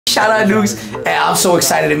Shout out Nukes. Hey, I'm so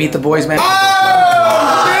excited to meet the boys, man.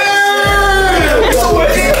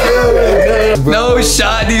 No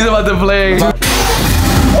shot, he's about to play.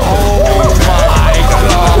 Oh my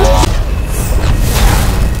God.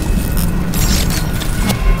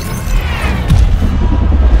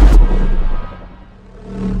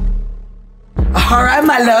 All right,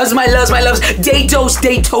 my loves. Day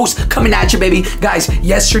toast coming at you, baby. Guys,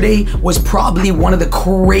 yesterday was probably one of the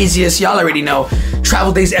craziest, y'all already know,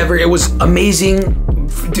 travel days ever. It was amazing.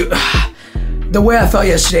 Dude, the way I felt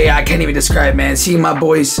yesterday, I can't even describe, man. Seeing my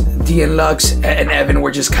boys, D and Lux and Evan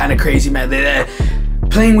were just kind of crazy, man.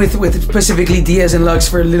 Playing with specifically Diaz and Lux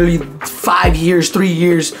for literally 5 years, 3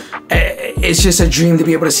 years. It's just a dream to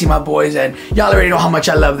be able to see my boys, and y'all already know how much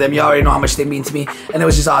I love them. Y'all already know how much they mean to me, and it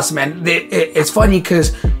was just awesome, man. It's funny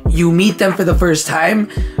because you meet them for the first time,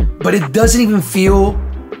 but it doesn't even feel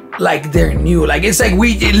like they're new. Like it's like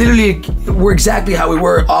we're exactly how we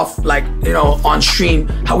were off, like, you know, on stream,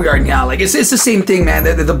 how we are now. Like it's the same thing, man.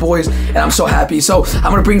 They're the boys, and I'm so happy. So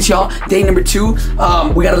I'm gonna bring to y'all day number 2.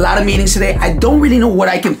 We got a lot of meetings today. I don't really know what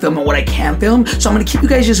I can film and what I can't film, so I'm gonna keep you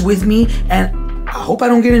guys just with me, and I hope I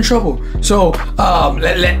don't get in trouble. So for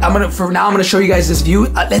now I'm gonna show you guys this view.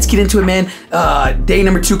 Let's get into it, man. Day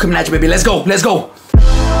number 2 coming at you, baby. Let's go.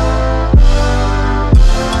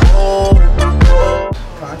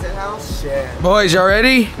 Boys, y'all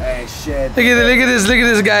ready? Hey, shit. Look at this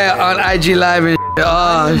guy on IG Live and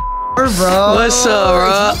oh, bro. What's up,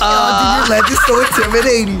 bro? Dude, your legend's so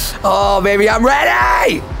intimidating. Oh, baby, I'm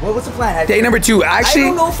ready. What's the plan? Day number 2. Actually, I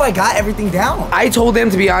don't know if I got everything down. I told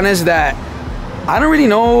them, to be honest, that I don't really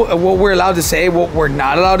know what we're allowed to say, what we're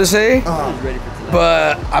not allowed to say.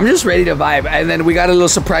 But I'm just ready to vibe. And then we got a little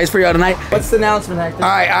surprise for y'all tonight. What's the announcement, Hector? All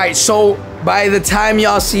right. So by the time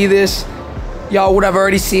y'all see this, y'all would have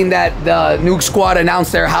already seen that the Nuke squad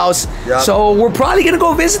announced their house. Yep. So we're probably gonna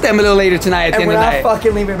go visit them a little later tonight at the end of the night. And we're not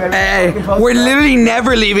fucking leaving, baby. Hey, we're literally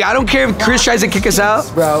never leaving. I don't care if Chris tries to kick us out.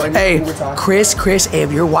 Bro, hey, Chris, hey,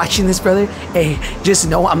 if you're watching this, brother, hey, just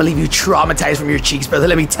know I'm gonna leave you traumatized from your cheeks, brother.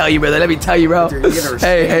 Let me tell you, brother. Bro. Dude,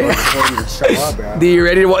 hey. Do you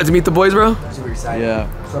ready to meet the boys, bro? Super excited. Yeah.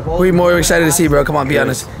 We're more excited to see, bro. Come on, be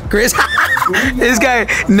honest. Chris, this guy,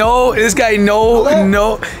 no.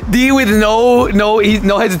 D with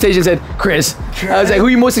no hesitation said, Chris. I was like, who are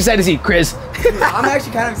you most excited to see? Chris. Dude, I'm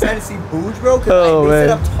actually kind of excited to see Booge, bro, because they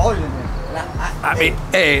set up taller than him. I mean,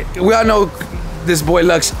 hey, we all know this boy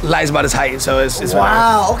Lux lies about his height, so it's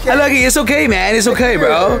wow, okay. Lucky, it's okay, man. It's okay,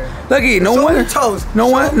 bro. Lucky, no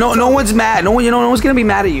one's mad. No one's gonna be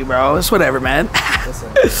mad at you, bro. It's whatever, man.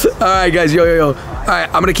 All right, guys, yo. All right,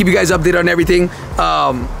 I'm gonna keep you guys updated on everything.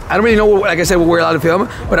 I don't really know, like I said, what we're allowed to film,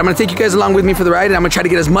 but I'm gonna take you guys along with me for the ride, and I'm gonna try to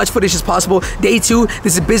get as much footage as possible. Day 2,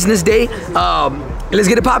 this is business day. Let's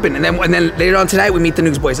get it popping, and then later on tonight we meet the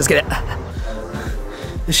Nukes boys. Let's get it.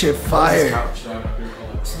 This shit fire.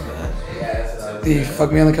 Did you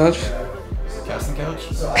fuck me on the couch? Casting couch?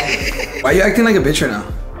 Why are you acting like a bitch right now?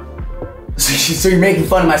 So you're making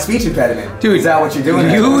fun of my speech impediment? Dude, is that what you're doing?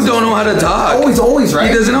 You don't know how to talk. Always, right?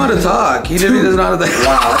 He doesn't know how to talk. He literally doesn't know how to talk.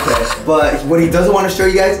 Wow, okay. But what he doesn't want to show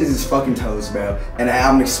you guys is his fucking toes, bro. And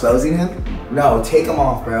I'm exposing him? No, take them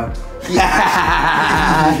off, bro. Shut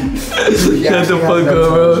the fuck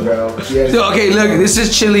up, bro. Okay, look, this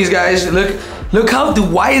is Chili's, guys. Look how,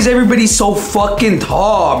 why is everybody so fucking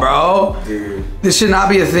tall, bro? Dude. This should not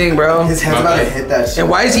be a thing, bro. His head's about to hit that shit. And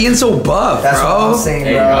why is Ian so buff, That's bro? What I'm saying,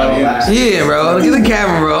 bro. Yeah, bro. Look at the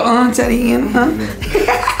camera, bro. Teddy Ian, huh?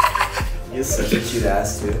 You're such a cute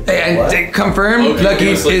ass, dude. Hey, and confirm, okay,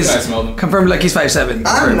 Lucky's 5'7".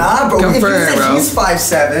 I'm not, bro. Confirm, bro. He's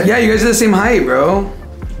 5'7". Yeah, you guys are the same height, bro.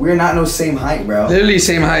 We're not no same height, bro. Literally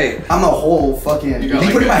same height. I'm a whole fucking... You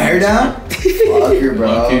putting my hair down? Fuck you,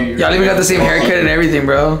 bro. Y'all even got the same haircut and everything,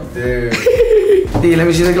 bro. Dude. Dude, let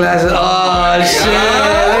me see the glasses. Oh, shit. Look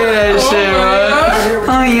at that shit,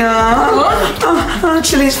 bro. Oh, yeah. Oh,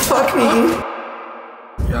 Chili's, fuck me.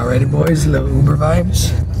 Y'all ready, boys? Little Uber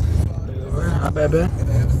vibes? Not bad.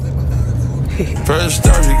 First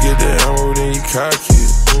off, you get the ammo, then you cock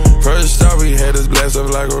it. First off, we had us blast up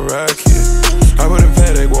like a rocket. I put a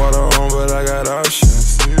paddock water on, but I got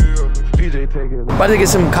options. About to get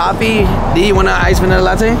some coffee. D, you want an iced vanilla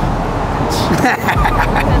latte?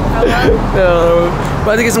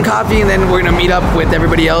 About to get some coffee, and then we're gonna meet up with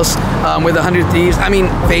everybody else with 100 Thieves. I mean,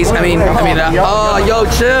 FaZe. Oh, yo,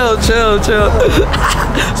 chill.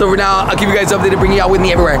 So for now, I'll keep you guys updated, bringing y'all with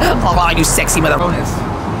me everywhere. Oh, you sexy motherfuckers.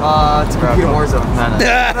 To compete in Warzone.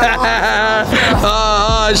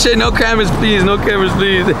 Oh, shit, no cameras, please.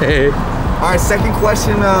 Hey. All right, second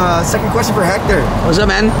question for Hector. What's up,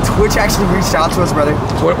 man? Twitch actually reached out to us, brother.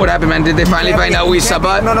 What happened, man? Did they finally find out we sub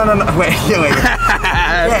out? No. Wait.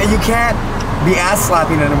 Yeah, you can't be ass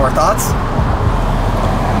slapping anymore. Thoughts?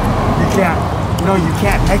 You can't. No, you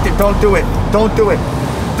can't. Hector, don't do it. Don't do it.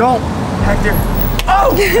 Don't, Hector.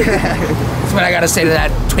 Oh! That's what I gotta say to that,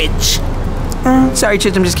 Twitch. Sorry,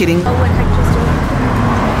 Twitch, I'm just kidding. Oh, what Hector's doing.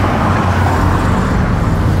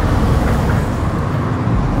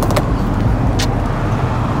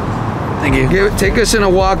 Thank you. Take us in a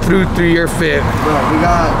walk through your fit. Bro, we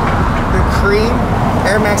got the cream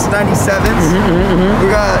Air Max 97s. We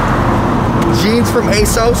got jeans from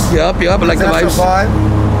ASOS. Yup, I like the vibes.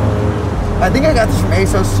 I think I got this from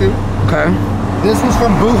ASOS too. Okay. This was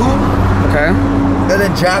from Boohoo. Okay. And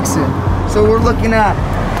then Jackson. So we're looking at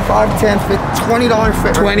 $5, $10, $20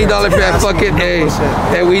 fit. $20 fit. Fuck it, hey.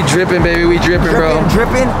 Hey, we dripping, baby. We dripping, bro.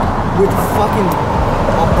 Dripping with fucking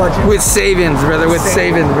budget. With savings, brother. With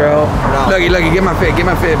savings, bro. No. Lucky, get my fit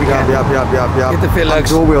if you can. Yup. Get the fit, I'm Lux.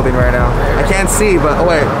 dual wielding right now. I can't see, but oh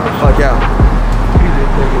wait. Fuck yeah.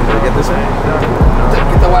 Did I get this one?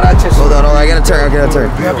 Get the huaraches. Hold on, I gotta turn. Yup,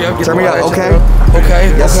 Turn me up, okay?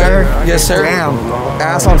 Okay. Yes, sir. Yes, sir. Damn.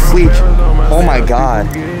 Ass on fleek. Oh my god.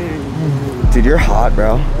 Dude, you're hot,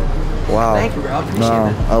 bro. Wow. Thank you, bro. I appreciate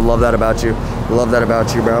it. I love that about you. Love that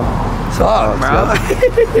about you, bro. Fuck, bro.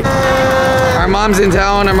 Our mom's in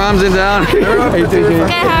town. How you doing? Good,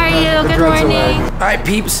 how are you? Good morning. All right,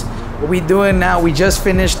 peeps. What we doing now? We just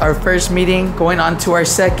finished our first meeting, going on to our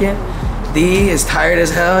second. D is tired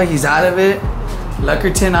as hell. He's out of it.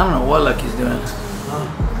 Luckerton, I don't know what Lucky's doing.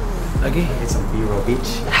 Lucky? Get some B-roll,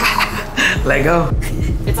 bitch. Let go.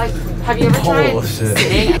 It's like, have you ever tried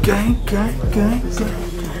sitting? Gang.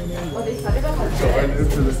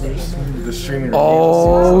 The streaming.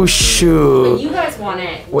 Oh, shoot. You guys want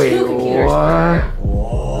it. Wait, 2 computers. what?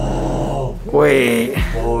 Whoa. Wait.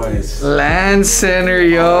 Boys. Land center,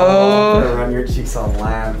 yo. Run your cheeks on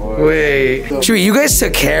land, boys. Wait. Chewy, you guys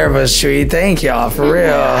took care of us, Chewy. Thank y'all, for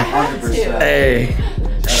real. 100%. Hey.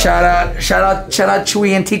 Shout out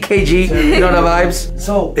Chewy and TKG. You know the vibes?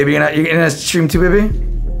 So, Baby, you're gonna stream too, baby?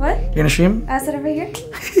 What? You gonna stream? I said over here.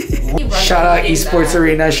 Shout out Esports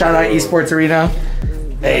Arena.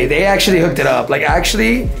 Hey, they actually hooked it up. Like,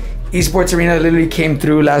 actually, Esports Arena literally came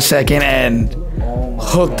through last second and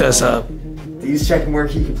hooked us up. he's checking where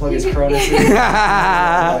he can plug his Cronus in.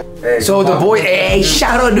 Hey, so the boy, hey,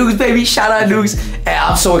 shout out Nukes, baby, shout out Nukes. Hey,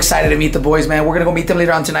 I'm so excited to meet the boys, man. We're gonna go meet them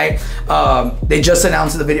later on tonight. They just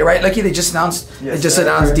announced the video, right, Lucky? They just announced. Yes, they just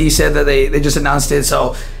announced. D said that they just announced it.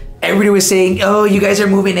 So everybody was saying, oh, you guys are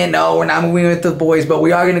moving in. No, we're not moving with the boys, but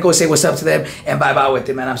we are gonna go say what's up to them and bye with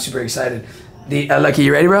them, man. I'm super excited. Lucky,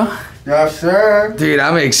 you ready, bro? Yes, sir. Dude,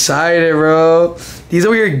 I'm excited, bro. He's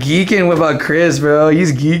over here geeking about Chris, bro.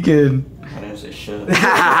 He's geeking. I didn't say shit.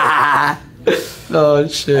 Oh,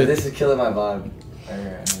 shit. This is killing my vibe.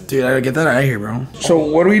 Dude, I gotta get that out of here, bro. So,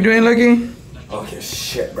 what are we doing, Lucky? Okay,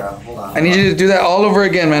 shit, bro. Hold on. I need you to do that all over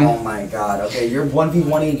again, man. Oh my god. Okay, you're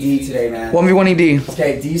 1v1 D today, man. 1v1 ED.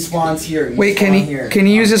 Okay, D spawns here. Wait, can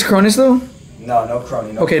he use his Cronus, though? No, no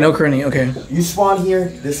crony. No okay, no crony, okay. You spawn here.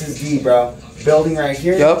 This is D, bro. Building right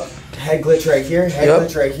here. Yup. Head glitch right here. Head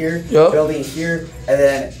glitch right here. Yup. Building here. And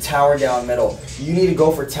then tower down middle. You need to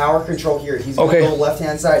go for tower control here. He's going to go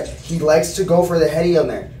left-hand side. He likes to go for the heady on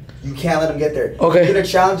there. You can't let him get there. Okay. You're going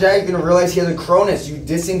to challenge that. You're going to realize he has a Cronus. You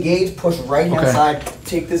disengage, push right-hand side,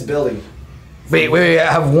 take this building. Wait.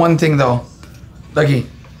 I have one thing, though. Lucky,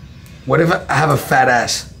 what if I have a fat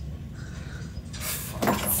ass?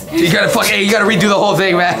 You gotta redo the whole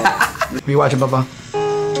thing, man. Be watching, Papa.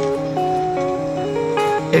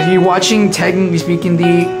 If you're watching, technically speaking,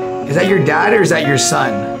 is that your dad or is that your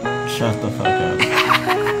son? Shut the fuck up.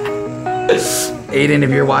 Aiden, if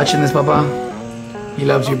you're watching this, Papa, he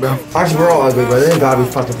loves you, bro. Actually, we're all ugly, bro. They gotta be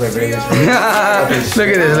fucking playing video games. Look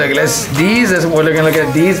at this. Look, we're gonna look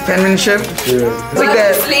at these penmanship. Dude. It's like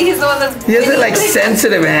that. He's the one that's He has it like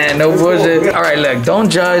sensitive, man. No bullshit. All right, look. Don't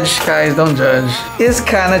judge, guys. Don't judge. It's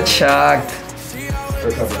kind of chalked. For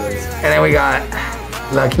a couple days. And then we got.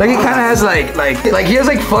 Look, he kind of has like he has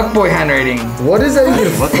like fuckboy handwriting. What is that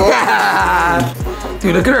even?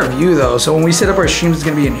 Dude, look at our view though. So when we set up our streams, it's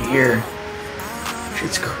gonna be in here.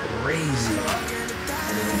 It's crazy.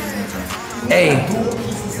 Hey,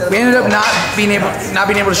 we ended up not being able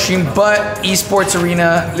to stream, but Esports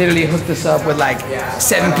Arena literally hooked us up with like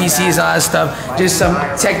 7 PCs and all that stuff. Just some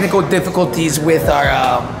technical difficulties with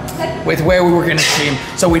our with where we were gonna stream,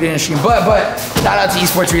 so we didn't stream. But shout out to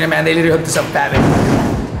Esports Arena, man. They literally hooked us up with that.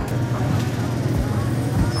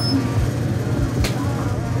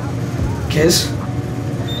 Kiss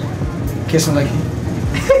him, Lucky.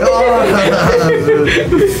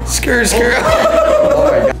 Skirt.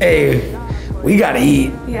 Hey, we gotta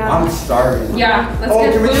eat. Yeah. I'm starving. Yeah. Let's Oh,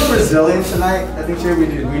 get can we do food. Brazilian tonight? I think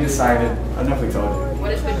we decided. I don't know if we told you.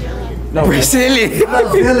 What is Brazilian? No, Brazilian.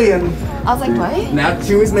 Brazilian. I was like, what? Now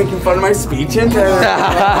she was making fun of my speech and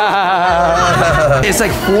It's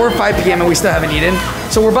like 4 or 5 p.m. and we still haven't eaten.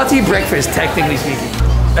 So we're about to eat breakfast, technically speaking.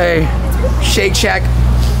 Hey, Shake Shack.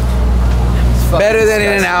 Better than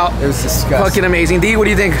In-N-Out. It was disgusting. Fucking amazing. D, what do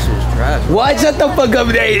you think? Trash. What? Shut the fuck up,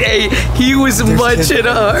 hey, he was munching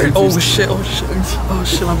hard. Oh shit,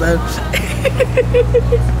 my bad.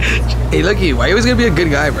 Hey, look at you. Why you always gonna be a good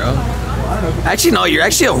guy, bro? Actually, no, you're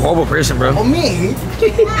actually a horrible person, bro. Oh, me?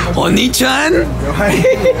 Oni-chan?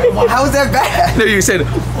 How is that bad? No, you said,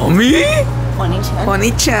 me?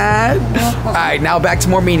 Oni-chan. All right, now back to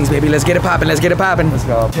more meetings, baby. Let's get it popping. Let's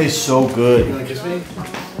go. Tastes so good. You wanna kiss me?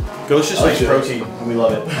 Ghost just likes protein, and we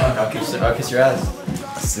love it. I'll kiss your ass.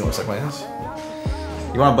 Still looks like my ass.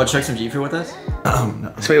 You want to butt check some G Fruit with us?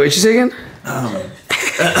 No. So wait, what you say again?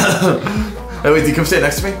 Hey, wait, come sit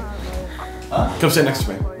next to me. Huh? Come sit next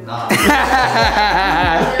to me.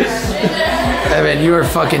 Evan, you are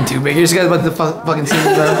fucking too big. You just guys about to fucking see me,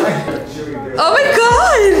 bro. Oh my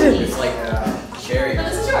god! It's like cherry.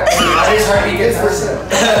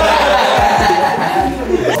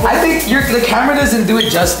 I think the camera doesn't do it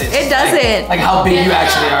justice. It doesn't. Like how big you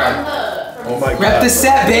actually are. Oh my god. Rep the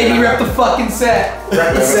set, baby. Rep the fucking set.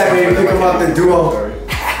 Rep the set, baby. Pick him up the duo.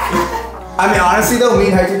 I mean, honestly though, me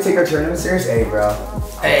and Hector take our tournament serious. Hey, bro.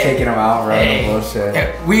 Hey. Taking him out, bro. Hey. Bullshit.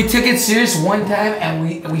 Yeah, we took it serious one time and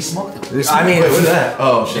we smoked them. I mean, Wait, what's that?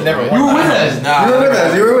 Oh shit. Never You were with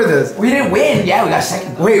us. you were with us. We didn't win. Yeah, we got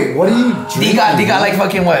second. Wait, what are you drinking? They got like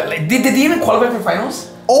fucking what? Like, did they even qualify for finals?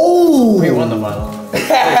 Oh! We won the final.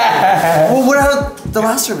 Well, what about the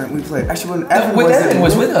last tournament we played? Actually, when Evan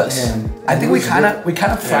was with us. Yeah. I think we kind of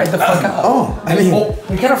fried the fuck out. Oh, I mean,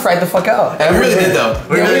 we kind of fried the fuck out. We really did though.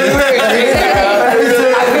 I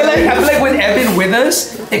feel like with Evan with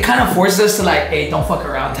us, it kind of forces us to like, hey, don't fuck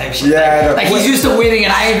around type shit. Yeah, no. Like he's used to winning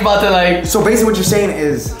and I ain't about to like. so basically what you're saying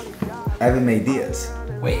is Evan made Diaz.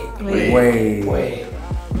 Wait.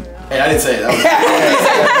 Hey, I didn't say it.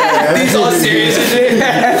 These all serious and shit.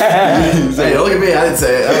 Hey, look at me. I didn't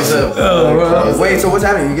say it. That was him. Wait, so what's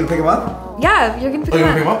happening? You gonna pick him up? Yeah, you're gonna pick Oh, you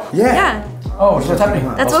him want to pick him up. up? Yeah. Oh, so what's happening?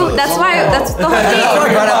 That's what. That's why. That's the whole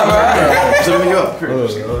thing. So let me go up.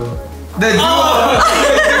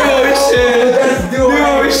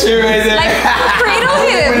 Duo shit right there. Like cradle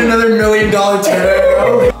him. Another $1 million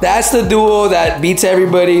tournament. That's the duo that beats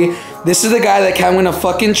everybody. This is the guy that can win a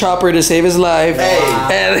fucking chopper to save his life.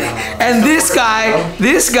 And this guy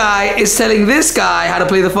is telling this guy how to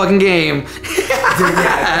play the fucking game.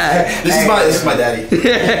 This is my daddy.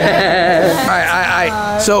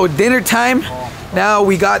 Alright. So dinner time. Now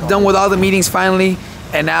we got done with all the meetings finally.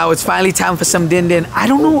 And now it's finally time for some din-din. I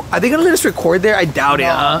don't know. Are they gonna let us record there? I doubt it,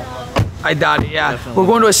 huh? I doubt it, yeah. Definitely. We're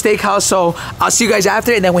going to a steakhouse, so I'll see you guys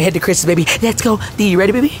after, and then we head to Chris's, baby. Let's go. D, you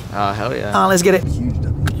ready, baby? Oh, hell yeah. Let's get it.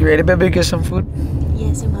 You ready, baby? Get some food?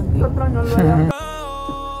 Yes, I'm hungry.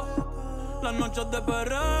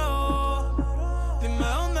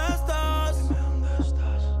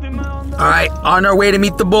 All right, on our way to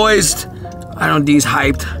meet the boys. I know D's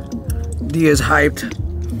hyped. D is hyped.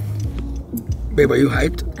 Babe, are you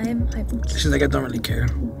hyped? I am hyped. She's like, I don't really care.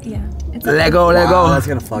 Yeah. Let go. That's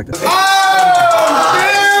gonna fuck this. What's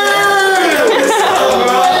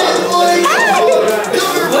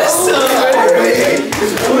up,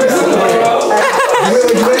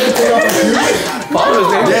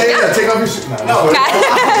 Yeah, take off your shoes. No.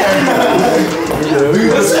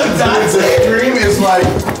 What's up, Dot's dream is like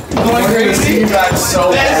going crazy. You got so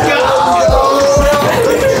let's go.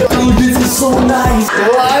 Dude, this is so nice. You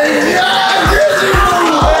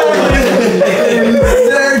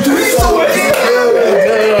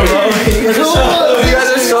guys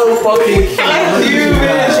are so fucking cute.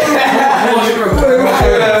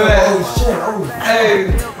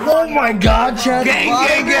 Oh my god, Chad.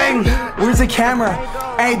 Gang. Where's the camera?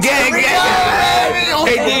 Hey, gang.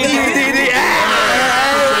 Hey, D.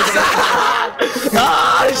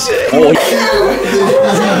 Ah, shit. Wait.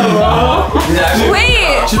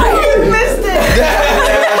 I missed it.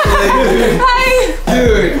 Hi.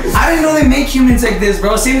 Dude, I didn't know they make humans like this,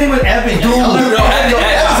 bro. Same thing with Evan. Dude, y'all are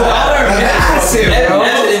massive, bro.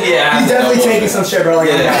 He's definitely taking some shit, bro. Like,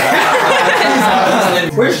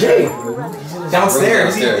 Where's Jay?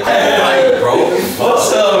 downstairs. Bro.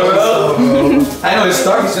 What's up, bro? I know it's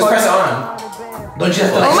dark. Just press it on. Don't you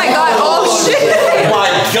have to like... Oh my god. Oh shit. Oh my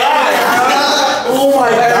god. Oh my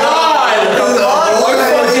god. Our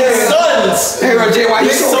fucking sons. Hey, bro, Jay, why are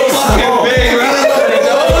you so fucking big, bro?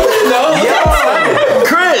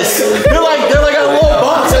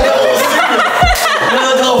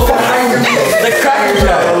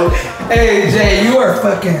 Hey, Jay, you are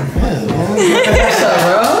fucking. What's up,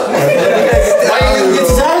 bro? Why you gonna get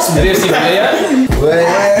his ass? You didn't see me yet?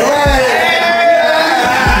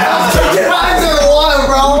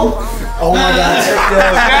 Oh my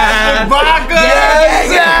God. Baka!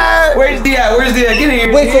 Yeah. Where's the at? Where's the at? Get in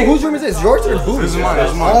here. Wait, so whose room is this? Yours or whose? This is mine.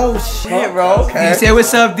 This is mine. Oh shit, bro. Okay. Say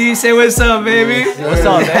what's up, D. Say what's up, baby. What's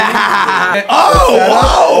up, baby?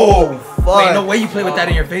 Oh, Fuck. wait, no way you play with that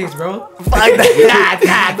in your face, bro. Look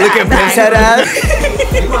at Prince head ass.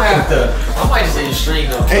 You might have to. I might just say you stream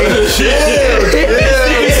though. Hey, chill.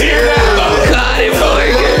 Got it,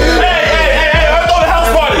 boy. Hey, I'm on the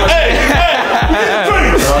house party. Hey.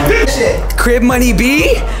 Crib Money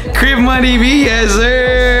B? Crib Money B, yes,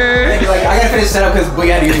 sir. Like, I gotta finish setup because we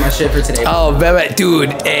gotta use my shit for today. Oh, baby,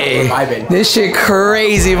 dude, hey. Vibing. This shit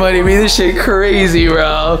crazy, Money B. This shit crazy,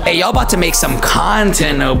 bro. Hey, y'all about to make some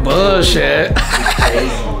content, no bullshit.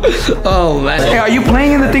 Oh, man. Hey, are you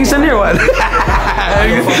playing in the thing Sunday or what? Look at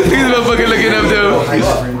this motherfucker looking up, dude.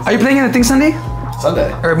 Are you playing in the thing Sunday?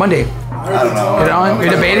 Sunday. Or Monday? I don't know. You're on? You're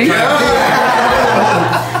debating? I'm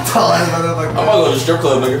gonna go to the strip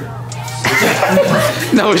club, nigga.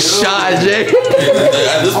 No shot, Jay.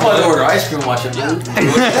 At this point, I order ice cream and watch it, dude.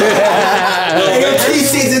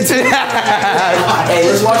 Season 2. Hey,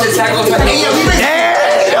 let's watch Attack on Titan.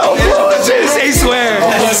 Yeah, no bullshit. Say swear.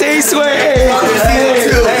 Say swear.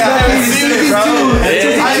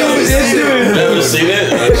 Never seen it?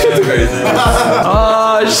 That shit's crazy.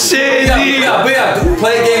 Oh shit, D.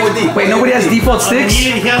 Play a game with D. Wait, nobody has default sticks?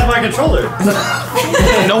 He has my controller.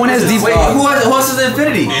 No one has Wait, default. who else is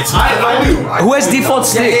Infinity? I do. Who has default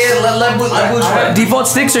sticks? Yeah, let Butch try. Default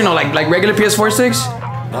sticks or no? Like regular PS4 sticks?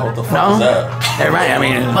 No, what the fuck No? is that? Yeah, right. I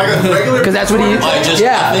mean, Like a regular. because that's what he. I just,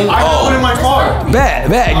 Yeah. I have one in my car. Bet.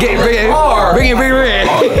 Get bring it. Bring it.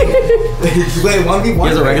 Wait, 1v1? He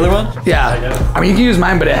has a regular one? Yeah. I mean, you can use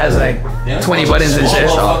mine, but it has like 20 buttons and shit.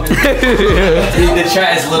 The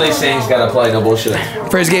chat is literally saying he's gotta play, no bullshit.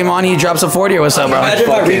 First game on, he drops a 40 or what's up, bro? Imagine if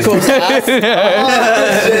I Rico's ass.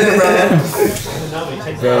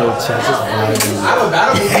 Get on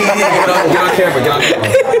camera, get on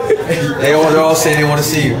camera. They're all saying they want to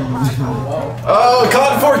see you. Oh,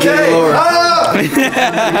 caught 4K. Ah!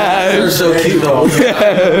 They're so cute though.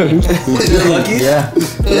 You're lucky? Yeah,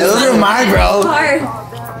 those are mine, bro. Hard.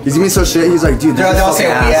 He's giving me so shit. He's like, dude, They're all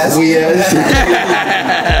saying we ass.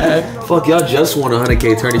 Fuck, y'all just won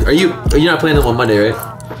 100K attorneys. You're not playing them on Monday, right?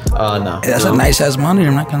 No. Hey, that's a nice ass monitor,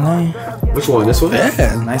 I'm not gonna lie. Which one? This one?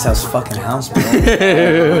 Yeah. Nice ass fucking house, bro.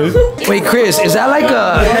 Wait, Chris, is that like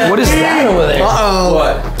a. What is that over there? Uh-oh.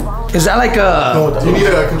 What? Is that like a. Do you need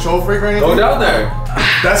a control freak or anything? Go down there.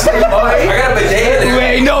 That's I got a bidet in there.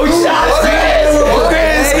 Wait, no shots,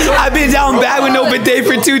 Chris! I've been down bad with no bidet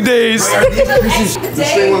for 2 days. The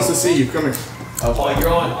stream wants to see you. Come here. Oh, you're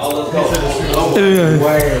on. Oh, let's go.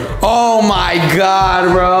 Oh my god,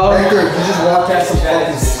 bro. You just walked past some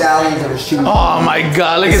fucking stallions that are shooting. Oh my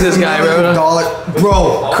god, look at this guy, bro.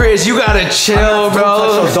 Bro, Chris, you gotta chill,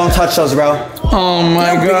 bro. don't touch those, bro. Oh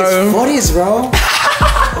my god. Footies, bro.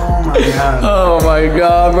 Oh my god. Oh my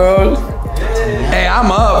god, bro. Hey,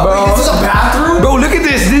 I'm up, bro. This is a bathroom? Bro, look at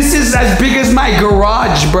this. This is as big as my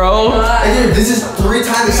garage, bro. Hey, dude, this is 3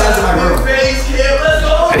 times the size of my room.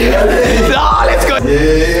 Oh, let's go. Do you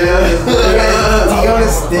go to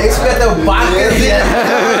sticks? We got the Baka.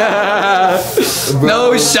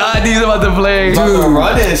 No shot, he's about to play. Dude,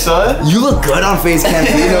 Run it, son. you look good on face cam.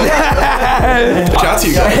 Shout out to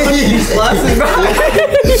you guys.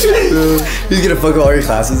 He's gonna fuck all your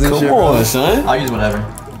classes and shit. Come on, son. I'll use whatever.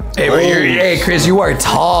 Hey, bro, hey, Chris, you are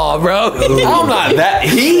tall, bro. I'm not that.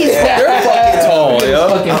 He's fucking tall, yo.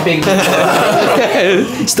 Fucking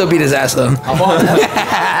big. Still beat his ass, though.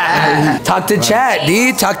 Talk to chat,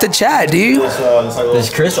 dude. Talk to chat, dude. Does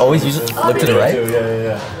Chris always use it? Look to the right?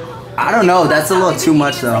 Yeah. I don't know. That's a little too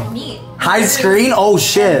much, though. High screen? Oh,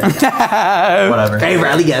 shit. Whatever. Hey,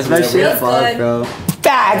 Riley gets my shit. Fuck, bro.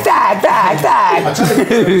 Fact.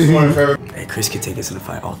 Hey, Chris could take us in a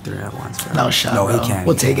fight all 3 at once, bro. No shot. No, he bro. can't.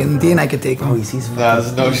 We'll take him. D and I could take him. He's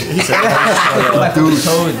That's no shit. Dude,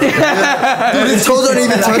 his toes aren't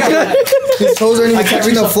even touching. His toes aren't even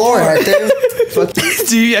touching the floor right there.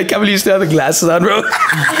 Dude, I can't believe you still have the glasses on, bro.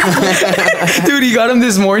 Dude, he got them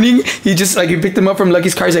this morning. He just he picked them up from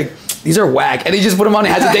Lucky's car. He's like, these are whack, and he just put them on.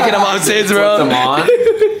 He hasn't taken them off since, bro. Put them on.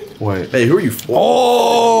 Wait. Hey, who are you for?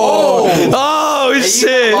 Oh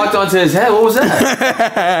shit! Locked onto his head. What was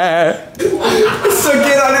that? So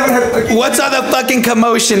get on him. What's all the fucking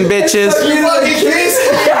commotion, bitches? You fucking kiss.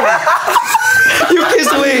 You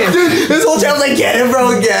kissed Wayne. Dude, this whole time I was like, get him,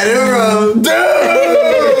 bro. Dude.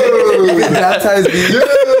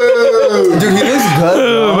 Dude, he looks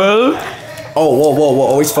good, bro. Oh, whoa.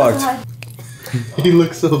 Always fucked. He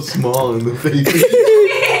looks so small in the face.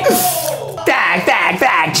 Tag,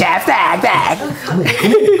 chap, tag.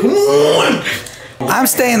 Come on. I'm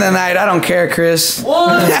staying the night. I don't care, Chris.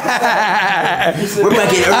 We're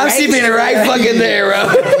fucking I'm sleeping right fucking there, bro.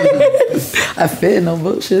 I fit, no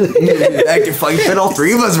bullshit. I can fucking fit all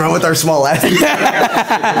three of us, bro, with our small ass. You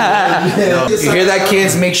hear that,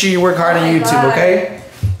 kids? Make sure you work hard on YouTube, okay?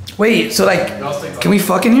 Wait, so like, can we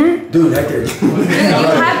fuck in here? Dude, Hector. You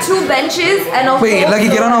have 2 benches and a Wait, Lucky,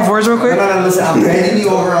 get on all fours real quick. No, listen, I'm bending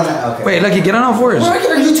you over on that. Okay. Wait, Lucky, get on all fours. We're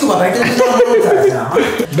getting YouTube up, Hector. This is not monetized now.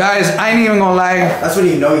 Guys, I ain't even gonna lie. That's when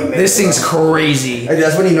you know you made it. This thing's crazy. Hector,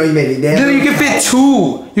 that's when you know you made it. Damn. Dude, you can fit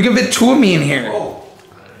 2. You can fit 2 of me in here.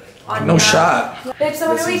 No shot. Babe, so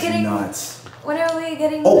when are we getting? Nuts. When are we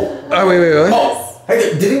getting? Oh, wait. Oh,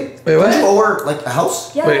 Hector, didn't Wait, what? you over like a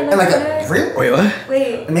house? Yeah, Wait. And like a ring? Wait, what?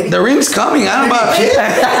 Wait. Maybe The ring's coming. I don't know about.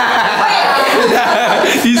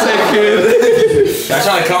 He said, "Kid." Y'all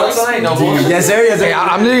trying to come outside? No bullshit. Yes, sir. Yes, sir. Hey,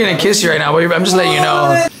 I'm literally gonna kiss you right now. But I'm just letting you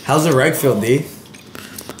know. How's the reg feel, D?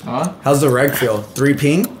 Huh? How's the reg feel? 3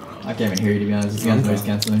 ping? I can't even hear you to be honest. This guy's noise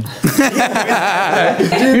canceling. You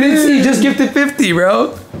didn't see? He just gifted 50,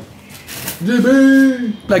 bro.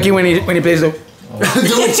 Like when he plays the.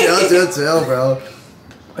 Chill, bro.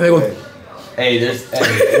 They go, Hey, there's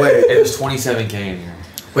 27K in here.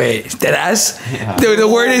 wait, dead ass? Dude, the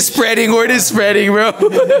word is spreading. Word is spreading, bro.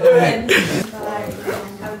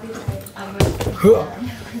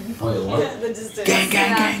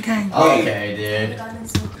 Gang. Okay, dude.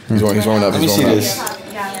 He's warming up. Let me see this. I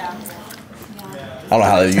don't know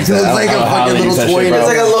how they use that. It's like a fucking little toy. It's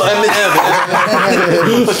like a little M&M.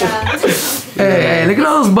 Hey, look at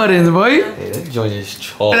all those buttons, boy. Hey, that joint is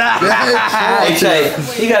chalk. Hey, Chay,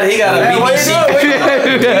 he got a BBC. He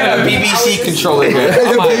got a BBC controller here.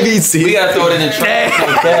 BBC. We gotta throw it in the trash.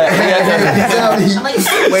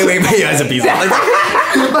 Wait, that's a piece. Like,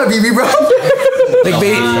 my BB, bro.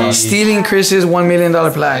 Like stealing Chris's $1 million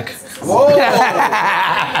plaque.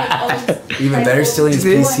 Even better, stealing his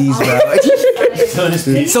PCs, bro.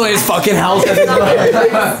 Stealing his fucking house.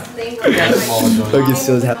 Look,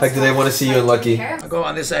 do they want to see you in Lucky? I'll go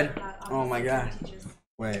on this side. Oh my god.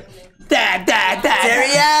 Wait. Dad.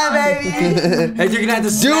 Yeah, baby. Hey, you're gonna have to.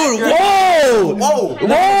 Dude, whoa!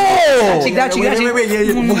 Check that. Wait. Yeah.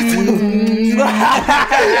 You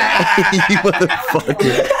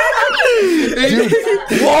motherfucker. Dude,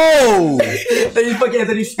 whoa! Then you fucking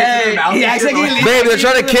Anthony spit in your mouth. He actually Babe, they're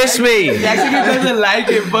trying to kiss me. doesn't like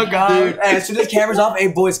it, but God. Hey, as soon as camera's off, hey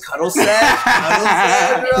boys, cuddle set,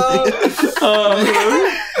 bro.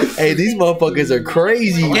 Hey, these motherfuckers are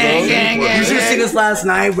crazy, bro. Gang. You should have seen us last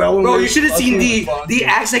night, bro. Bro, you should have seen D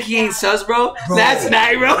acts like he ain't sus, bro. That's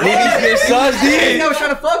night, bro. Your son's I was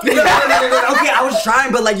trying to fuck you. Okay, I was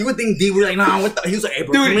trying, but like you would think D was like, nah, what the? He was like, hey,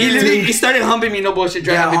 bro. Dude, he started humping me, no bullshit,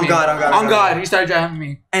 dry humping on me. God. On God, he started dry humping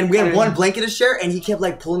me. And we had one blanket to share, and he kept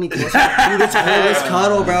like pulling me closer. Dude, let's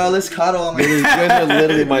cuddle, bro. Let's cuddle. I'm like, You guys are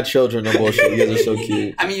literally my children, no bullshit. You guys are so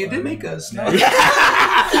cute. I mean, you did make us.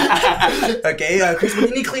 okay, Chris, what do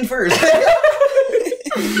you need clean first?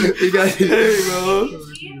 You guys, bro.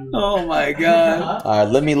 Oh my God. All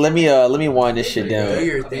right, let me wind this shit down.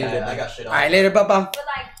 your thing. I got shit on. All right, later, Papa.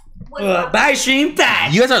 Bye, stream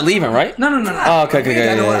time. You guys aren't leaving, right? No. Oh, okay.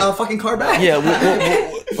 I know a fucking car back. Yeah, we're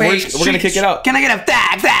gonna kick it out. Can I get a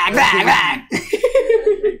tag?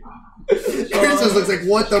 Chris just looks like,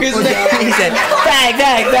 what the fuck? He said, tag.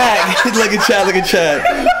 Look at chat.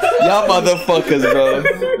 Y'all motherfuckers, bro.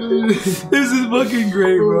 This is fucking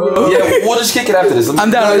great, bro. Yeah, we'll just kick it after this.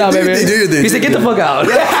 I'm down, baby. He said, get the fuck out.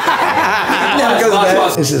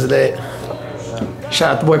 This is lit.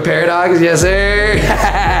 Shout out to boy Paradox, yes sir.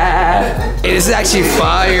 Hey, this is actually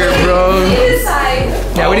fire, bro.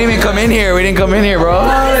 Yeah, we didn't even come in here. Bro.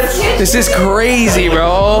 This is crazy,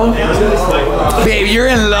 bro. Babe, you're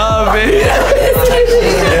in love, babe.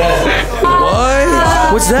 What?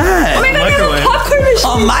 What's that? Oh my God, there's a popcorn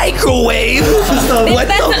machine. A microwave? What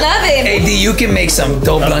That's an oven. Hey, D, you can make some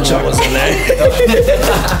dope lunch hours in there.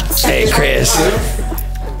 Hey, Chris.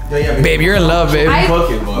 Babe, you're in love, babe.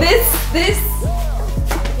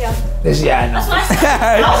 Yeah, I know.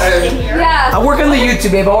 Yeah. I work on the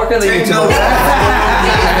YouTube, babe. I work on the YouTube.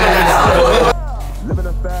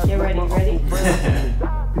 Get ready.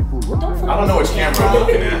 I don't know which camera I'm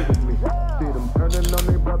looking at.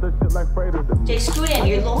 Jay, scoot in.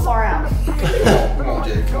 You're a little far out. Come on,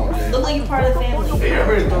 Jay. Look like you're part of the family. Hey,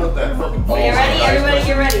 everybody throw up that fucking ball. Get ready, everybody.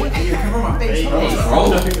 Get ready.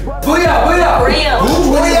 Booyah! Real.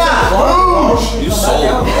 You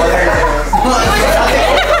sold.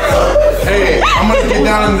 Hey, I'm gonna get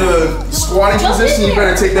down in the squatting position. You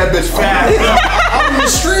better take that bitch fast. I'm in the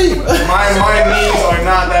street. My knees are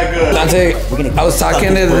not that good. Dante, I was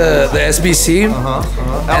talking to the SBC,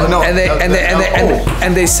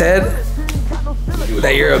 and they said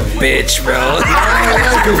that you're a bitch, bro.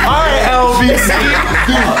 Alright, LBC.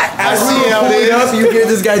 As we pulled up, you hear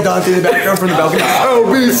this guy Dante in the background from the balcony.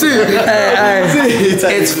 LBC.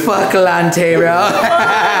 It's fuck Lante, bro.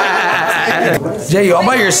 Jay, you all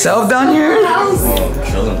by yourself down here?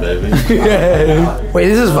 Chilling, baby. Wait,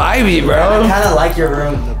 this is vibey, bro. I kind of like your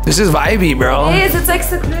room. This is vibey, bro. It is. It's like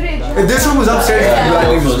secluded. If this room was upstairs, I'd be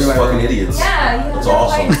like, Those fucking idiots. Yeah. It's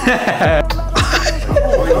awesome.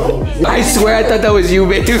 I swear I thought that was you,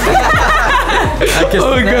 babe.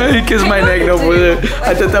 Oh god, he kissed my neck. No, brother.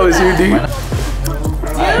 I thought that was you, dude.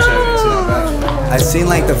 I've seen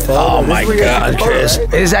like the photo. Oh my god, Chris.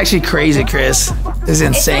 It is actually crazy, Chris. This is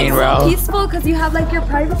insane, bro. It's peaceful because you have like your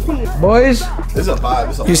privacy. Boys, This is a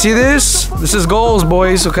vibe. you see this? This is goals,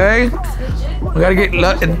 boys, okay? We gotta get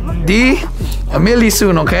D a milli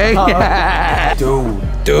soon, okay?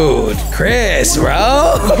 Dude, Chris,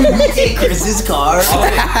 bro. Chris's car.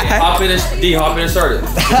 Hop in and start it.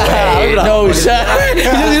 Hey, no, shut. He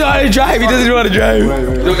doesn't know how to drive. He doesn't know how to drive.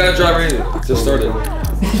 You don't gotta drive anything. Just start it.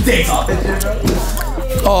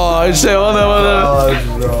 Oh, shit, hold on.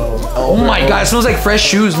 Oh my god, it smells like fresh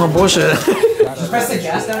shoes, no bullshit. Press the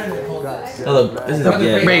gas down and hold on.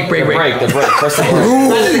 Break. The brake. Press the brake.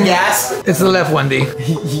 Ooh. The gas. It's the left one, D. This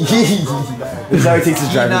is how he takes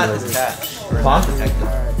his driving license. Huh?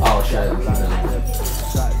 Oh, shit.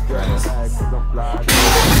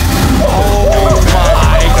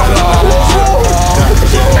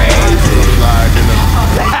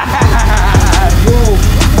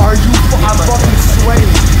 Are you? I'm fucking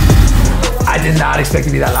sweating. I did not expect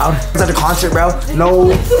to be that loud. It's at a concert, bro.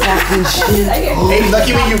 No fucking shit. Hey,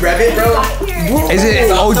 lucky when you rev it, bro. Is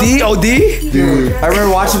it OD? Dude, I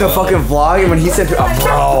remember watching the fucking vlog and when he said,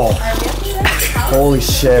 bro. Holy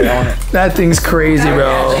shit. That thing's crazy,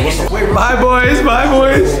 bro. Bye, boys.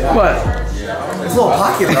 What? It's a little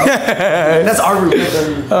pocket, bro. That's our room.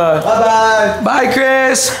 Bye-bye. Bye,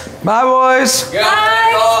 Chris. Bye, boys.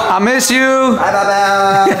 I miss you.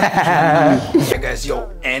 Bye-bye. Hey guys,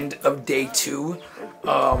 yo, end of day 2.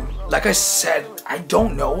 Like I said, I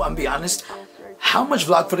don't know, I'm gonna be honest, how much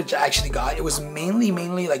vlog footage I actually got. It was mainly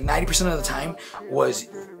like 90% of the time was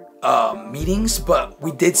meetings, but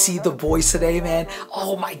we did see the boys today, man.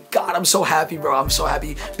 Oh my god, I'm so happy, bro. I'm so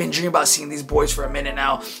happy. Been dreaming about seeing these boys for a minute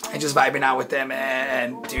now and just vibing out with them,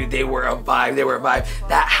 and dude, they were a vibe.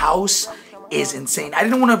 That house is insane. I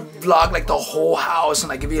didn't want to vlog like the whole house and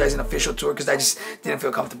like give you guys an official tour because I just didn't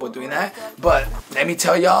feel comfortable doing that. But let me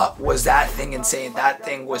tell y'all, was that thing insane. That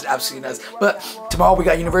thing was absolutely nuts. But tomorrow we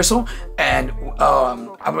got Universal, and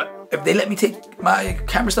if they let me take my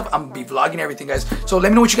camera stuff, I'm gonna be vlogging everything, guys. So let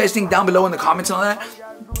me know what you guys think down below in the comments and all that.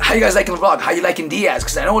 How you guys liking the vlog? How you liking Diaz?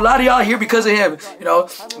 Because I know a lot of y'all are here because of him, you know.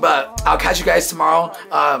 But I'll catch you guys tomorrow.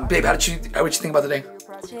 Babe, what you think about today?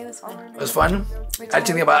 Today was fun. It was fun. How did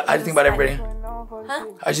you think about everybody? Huh?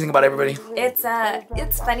 How did you think about everybody? It's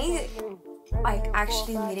funny, like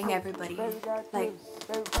actually meeting everybody. Like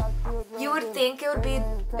you would think it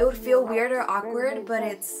would feel weird or awkward, but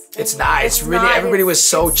it's not. It's really not. Everybody was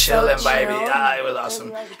so chill and vibey. It was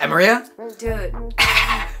awesome. And Maria? Dude.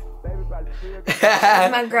 She's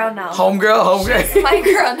my girl now. Homegirl. She's my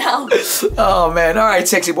girl now. Oh man. All right,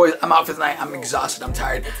 sexy boys. I'm out for the night. I'm exhausted. I'm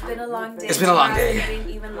tired. It's been a long day. It's been a long day.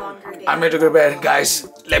 Even longer day. I'm ready to go to bed, guys.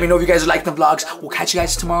 Let me know if you guys like the vlogs. We'll catch you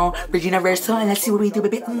guys tomorrow. Regina Verso, and let's see what we do,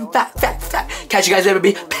 baby. Fat. Catch you guys later,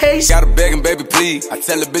 baby. Peace. Gotta begging, baby, please. I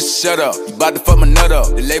tell the bitch to shut up. You bout to fuck my nut up.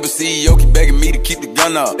 The label CEO keep begging me to keep the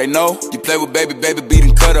gun up. They know you play with baby, beat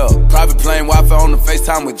and cut up. Private plane, Wi-Fi on the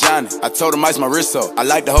FaceTime with Johnny. I told him ice my wrist up. I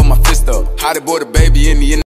like to hold my fist up. How they boy the baby in the end.